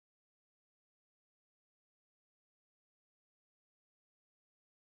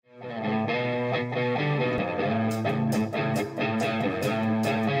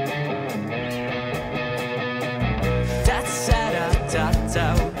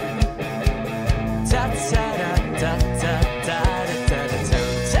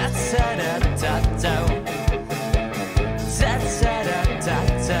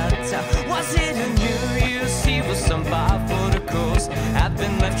Was it a New Year's Eve or some bar for the coast? I've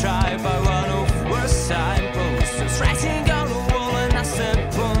been left dry by one of worst signposts. Writing on the wall and I said,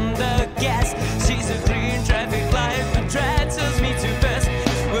 "Pump the gas." She's a green traffic light, but dread tells me to best.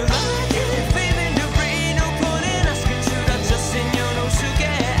 Well, I keep feeling the rain, no point in asking, should I trust in your no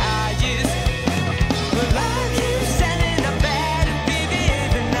sugar eyes? Well, I keep standing up bad and baby,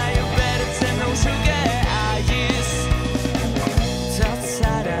 even now you're better than no sugar eyes.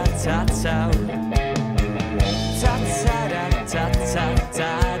 Ta-ta-da-ta-ta.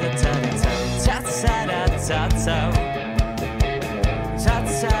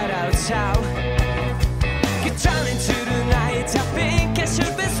 Get down into the night, I think I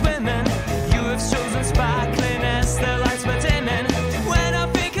should be swimming. You have chosen sparkling as the lights were dimming. When I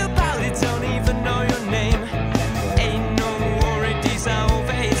think about it, don't even know your name. Ain't no worry, these are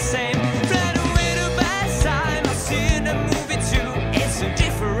always same. Right away the best time, I've seen a movie too. It's a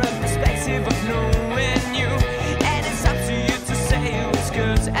different perspective of knowing you. And it's up to you to say what's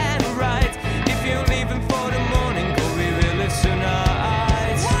good and right. If you're leaving for the morning, go we will live tonight.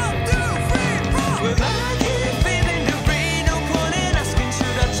 Well, I keep feeling the rain, no point in asking,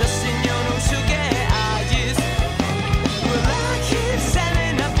 should I trust in your no sugar eyes? Well, I keep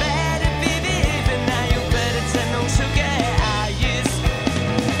standing up bad and baby, even now you're better than no sugar eyes.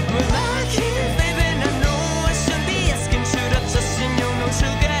 Well, I keep living, I know I shouldn't be asking, should I trust in your no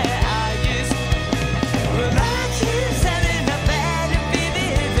sugar eyes? Well, I keep standing up bad and baby,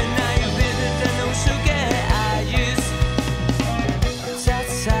 even now you're better than no sugar eyes.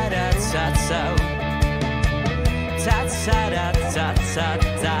 Ta-ta-da-ta-ta.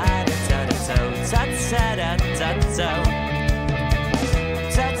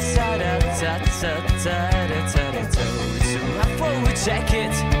 It's a raffle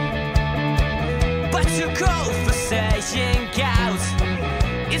jacket, but you're cold for saying God.